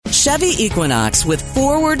Chevy Equinox with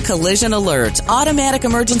forward collision alert, automatic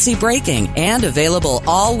emergency braking, and available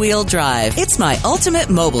all-wheel drive. It's my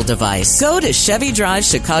ultimate mobile device. Go to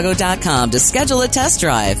ChevyDriveChicago.com to schedule a test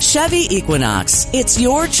drive. Chevy Equinox. It's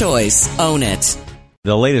your choice. Own it.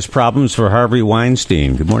 The latest problems for Harvey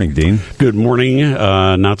Weinstein. Good morning, Dean. Good morning.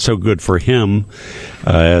 Not so good for him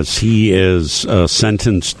as he is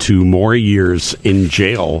sentenced to more years in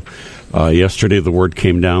jail. Yesterday, the word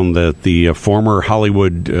came down that the former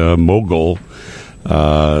Hollywood mogul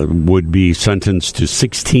would be sentenced to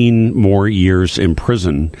 16 more years in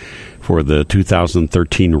prison for the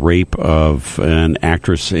 2013 rape of an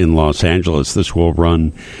actress in Los Angeles. This will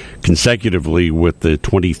run consecutively with the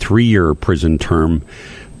 23-year prison term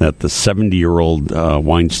that the 70-year-old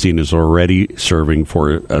Weinstein is already serving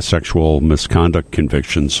for a sexual misconduct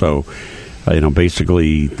conviction. So,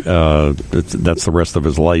 basically, that's the rest of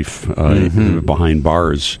his life behind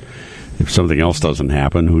bars. If something else doesn't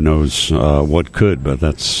happen, who knows what could? But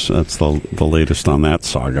that's the latest on that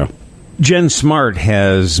saga. Jen Smart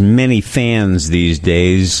has many fans these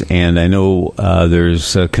days, and I know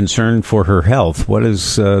there's concern for her health. What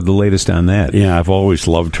is the latest on that? Yeah, I've always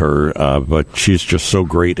loved her, but she's just so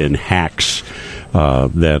great in Hacks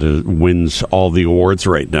that wins all the awards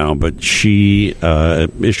right now. But she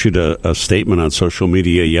issued a statement on social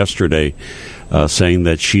media yesterday saying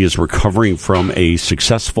that she is recovering from a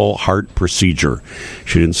successful heart procedure.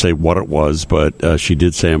 She didn't say what it was, but she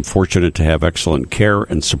did say, "I'm fortunate to have excellent care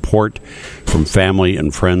and support from family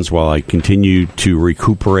and friends while I continue to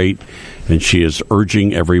recuperate." And she is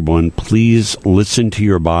urging everyone, please listen to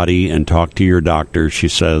your body and talk to your doctor. She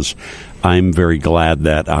says, "I'm very glad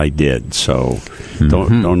that I did." So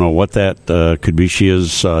don't know what that could be. She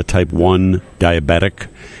is type 1 diabetic,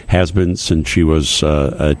 has been since she was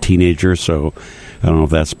a teenager. So I don't know if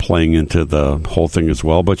that's playing into the whole thing as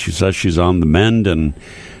well. But she says she's on the mend and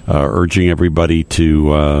urging everybody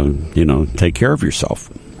to, take care of yourself.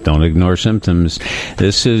 Don't ignore symptoms.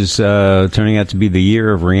 This is turning out to be the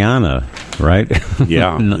year of Rihanna, right?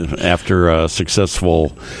 Yeah. After a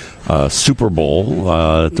successful Super Bowl,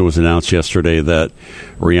 it was announced yesterday that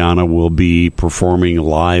Rihanna will be performing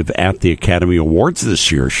live at the Academy Awards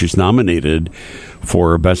this year. She's nominated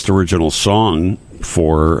for Best Original Song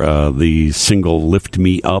for the single Lift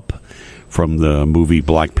Me Up from the movie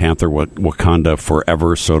Black Panther, Wakanda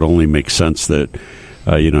Forever. So it only makes sense that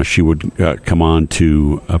she would come on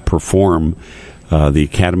to perform. The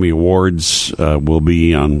Academy Awards will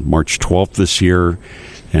be on March 12th this year.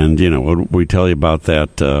 And, what we tell you about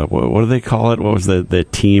that, what do they call it? What was the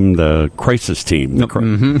team, the crisis team?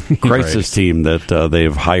 The crisis team that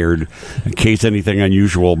they've hired in case anything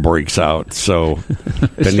unusual breaks out. So,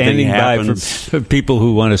 if standing happens, by for people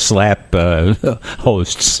who want to slap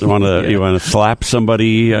hosts. You want to slap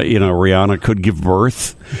somebody, Rihanna could give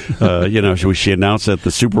birth. She announced at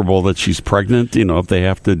the Super Bowl that she's pregnant. If they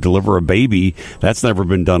have to deliver a baby, that's never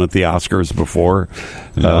been done at the Oscars before.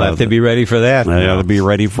 They'll have to be ready for that. They have to be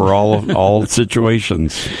ready for all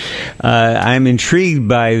situations. I'm intrigued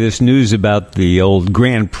by this news about the old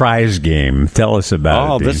grand prize game. Tell us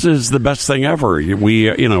about it. This is the best thing ever.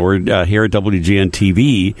 We're here at WGN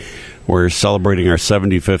TV. We're celebrating our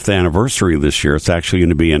 75th anniversary this year. It's actually going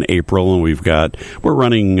to be in April, and we're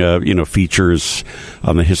running features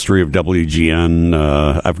on the history of WGN.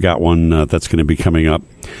 I've got one that's going to be coming up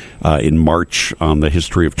in March on the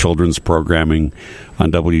history of children's programming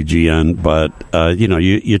on WGN. But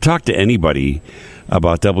you talk to anybody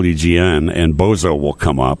about WGN, and Bozo will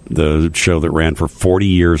come up, the show that ran for 40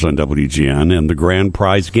 years on WGN, and the grand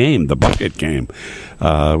prize game, the bucket game,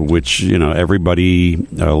 which everybody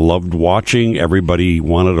loved watching. Everybody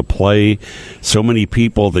wanted to play. So many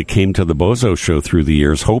people that came to the Bozo show through the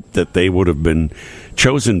years hoped that they would have been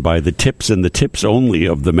chosen by the tips and the tips only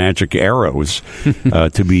of the Magic Arrows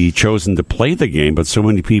to be chosen to play the game, but so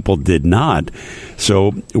many people did not.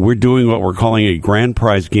 So we're doing what we're calling a grand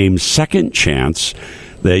prize game second chance,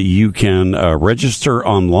 that you can register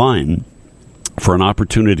online for an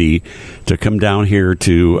opportunity to come down here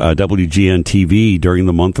to WGN TV during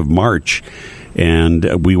the month of March,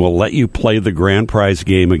 and we will let you play the grand prize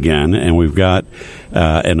game again. And we've got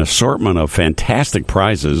an assortment of fantastic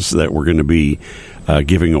prizes that we're going to be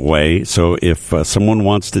giving away. So if someone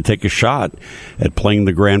wants to take a shot at playing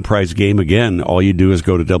the grand prize game again, all you do is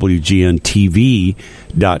go to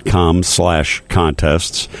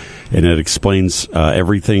WGNTV.com/contests, and it explains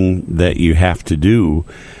everything that you have to do.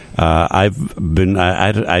 I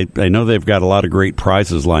know they've got a lot of great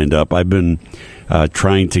prizes lined up. I've been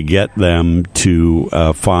trying to get them to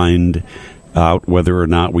find out whether or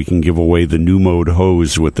not we can give away the new mode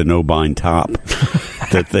hose with the no bind top.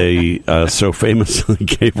 that they so famously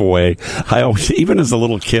gave away. I always, even as a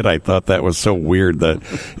little kid, I thought that was so weird that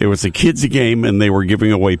it was a kids' game and they were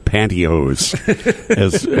giving away pantyhose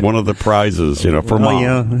as one of the prizes, for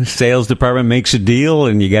mom. Sales department makes a deal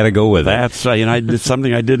and you got to go with it. That's it's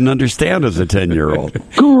something I didn't understand as a 10-year-old.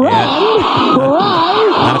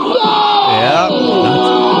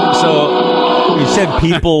 So you said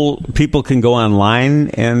people can go online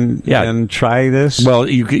and try this? Well,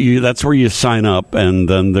 you that's where you sign up, and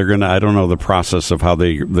then they're gonna. I don't know the process of how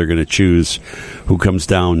they're gonna choose who comes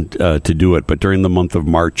down to do it. But during the month of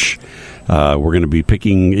March, we're going to be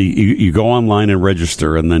picking. You go online and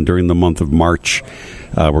register, and then during the month of March,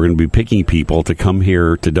 we're going to be picking people to come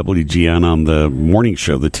here to WGN on the morning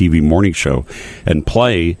show, the TV morning show, and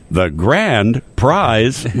play the grand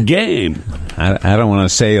prize game. I don't want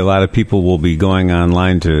to say a lot of people will be going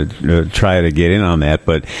online to try to get in on that,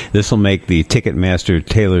 but this will make the Ticketmaster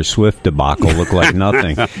Taylor Swift debacle look like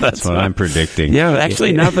nothing. That's what I'm predicting. Yeah,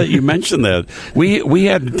 actually, now that you mention that, we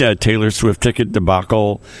had Taylor Swift ticket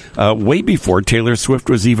debacle way before Taylor Swift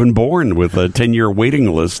was even born, with a 10-year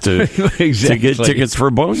waiting list to get tickets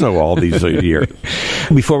for Bozo all these years.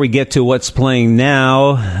 Before we get to what's playing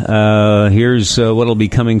now, here's what'll be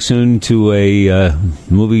coming soon to a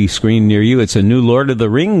movie screen near you. It's a new Lord of the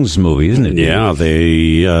Rings movie, isn't it? Yeah,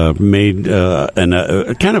 they made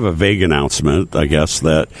kind of a vague announcement, I guess,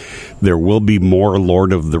 that there will be more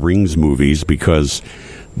Lord of the Rings movies, because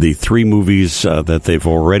the 3 movies that they've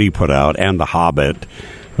already put out, and The Hobbit,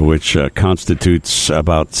 which constitutes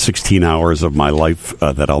about 16 hours of my life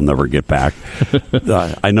that I'll never get back.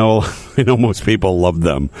 I know most people love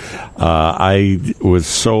them. I was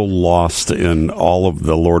so lost in all of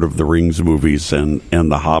the Lord of the Rings movies and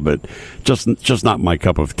The Hobbit. Just not my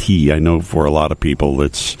cup of tea. I know for a lot of people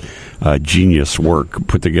it's genius work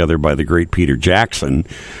put together by the great Peter Jackson,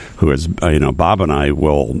 who is, Bob and I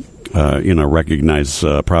will recognize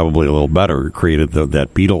probably a little better, created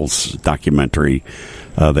that Beatles documentary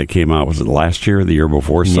that came out, was it last year or the year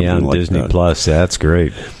before? Something like Disney that. Plus. That's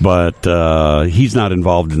great. But he's not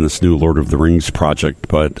involved in this new Lord of the Rings project,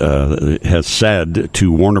 but has said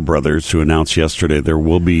to Warner Brothers, who announced yesterday there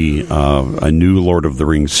will be a new Lord of the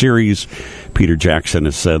Rings series. Peter Jackson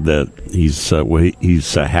has said that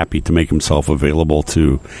he's happy to make himself available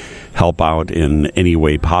to help out in any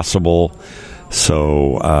way possible.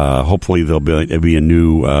 So hopefully there'll be a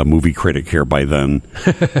new movie critic here by then.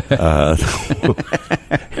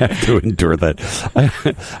 Have to endure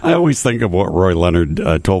that. I always think of what Roy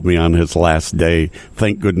Leonard told me on his last day.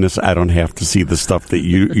 Thank goodness I don't have to see the stuff that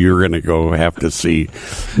you're going to go have to see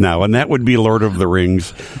now. And that would be Lord of the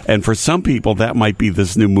Rings. And for some people, that might be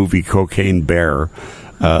this new movie, Cocaine Bear.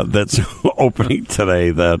 That's opening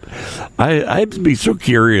today. That I'd be so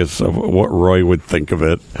curious of what Roy would think of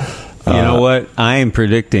it. You know what? I am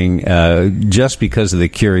predicting, just because of the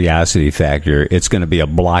curiosity factor, it's going to be a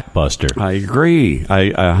blockbuster. I agree. I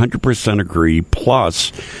 100% agree.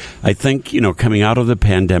 Plus, I think, coming out of the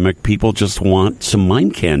pandemic, people just want some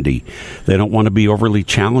mind candy. They don't want to be overly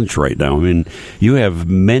challenged right now. I mean, you have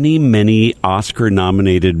many, many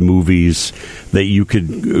Oscar-nominated movies that you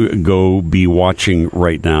could go be watching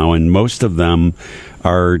right now, and most of them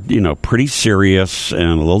are, pretty serious and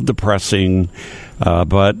a little depressing.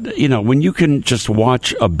 But, when you can just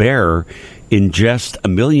watch a bear ingest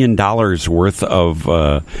 $1 million worth of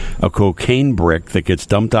a cocaine brick that gets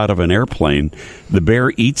dumped out of an airplane, the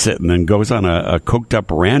bear eats it and then goes on a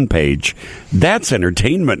coked-up rampage, that's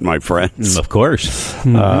entertainment, my friends. Of course.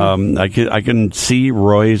 Mm-hmm. I can see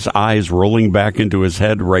Roy's eyes rolling back into his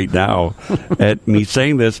head right now at me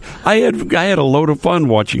saying this. I had a load of fun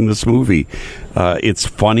watching this movie. It's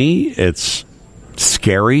funny. It's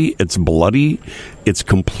scary, it's bloody, it's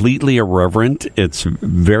completely irreverent, it's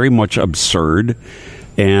very much absurd,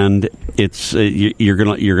 and it's you're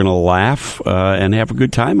gonna laugh and have a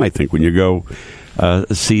good time, I think, when you go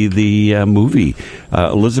see the movie.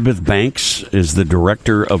 Elizabeth Banks is the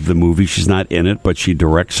director of the movie. She's not in it, but she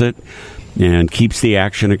directs it and keeps the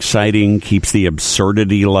action exciting, keeps the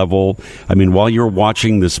absurdity level. I mean, while you're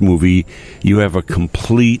watching this movie, you have a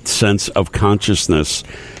complete sense of consciousness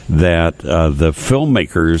that the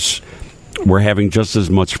filmmakers were having just as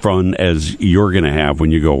much fun as you're going to have when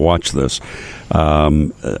you go watch this.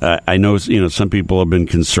 I know, some people have been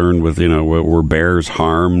concerned with, were bears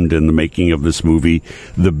harmed in the making of this movie.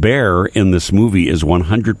 The bear in this movie is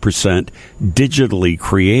 100% digitally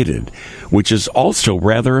created, which is also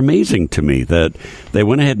rather amazing to me, that they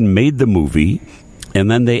went ahead and made the movie. And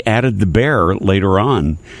then they added the bear later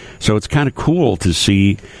on. So it's kind of cool to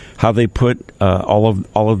see how they put all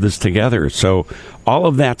of this together. So all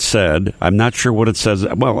of that said, I'm not sure what it says.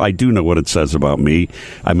 Well, I do know what it says about me.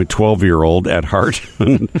 I'm a 12-year-old at heart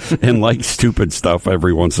and like stupid stuff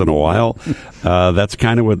every once in a while. That's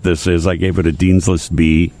kind of what this is. I gave it a Dean's List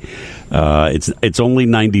B. It's only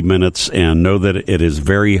 90 minutes, and know that it is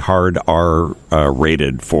very hard R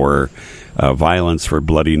rated for violence, for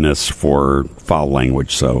bloodiness, for foul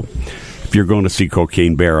language. So if you're going to see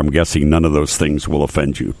Cocaine Bear, I'm guessing none of those things will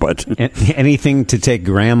offend you. But anything to take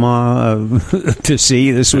Grandma to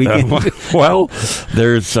see this weekend? Well,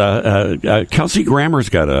 there's Kelsey Grammer's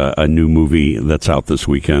got a new movie that's out this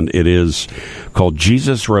weekend. It is called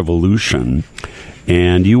Jesus Revolution.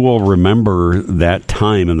 And you will remember that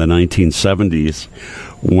time in the 1970s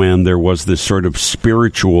when there was this sort of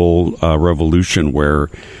spiritual revolution where,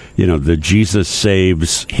 the Jesus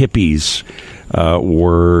Saves hippies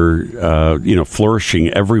were, flourishing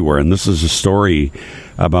everywhere. And this is a story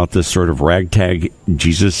about this sort of ragtag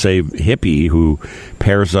Jesus Save hippie who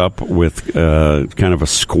pairs up with kind of a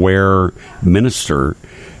square minister.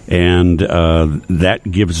 And that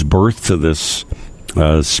gives birth to this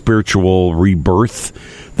spiritual rebirth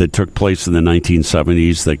that took place in the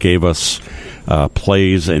 1970s that gave us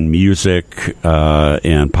plays and music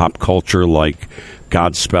and pop culture like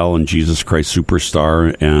Godspell and Jesus Christ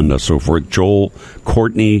Superstar and so forth. Joel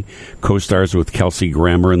Courtney co-stars with Kelsey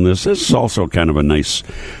Grammer in this. This is also kind of a nice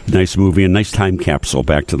movie, a nice time capsule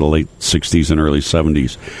back to the late 60s and early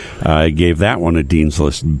 70s. I gave that one a Dean's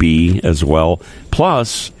List B as well.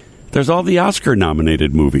 Plus, there's all the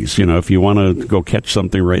Oscar-nominated movies. If you want to go catch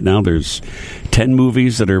something right now, there's 10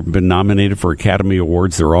 movies that have been nominated for Academy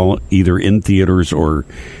Awards. They're all either in theaters or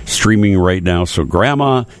streaming right now. So,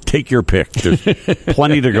 Grandma, take your pick. There's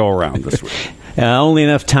plenty to go around this week. Only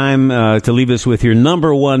enough time to leave us with your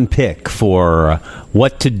number one pick for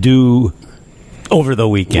what to do over the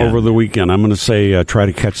weekend. I'm going to say try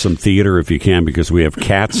to catch some theater if you can, because we have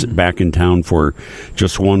Cats back in town for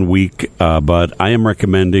just 1 week. But I am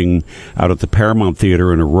recommending out at the Paramount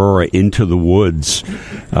Theater in Aurora, Into the Woods.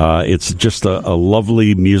 It's just a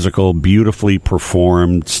lovely musical, beautifully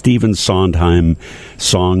performed, Stephen Sondheim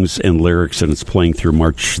songs and lyrics, and it's playing through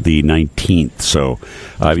March the 19th. So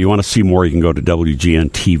if you want to see more, you can go to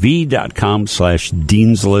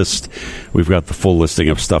WGNTV.com/Dean's List. We've got the full listing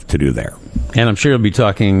of stuff to do there. And I'm sure you'll be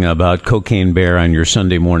talking about Cocaine Bear on your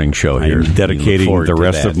Sunday morning show here. I'm dedicating the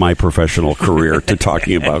rest of my professional career to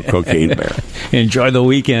talking about Cocaine Bear. Enjoy the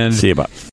weekend. See you, bye.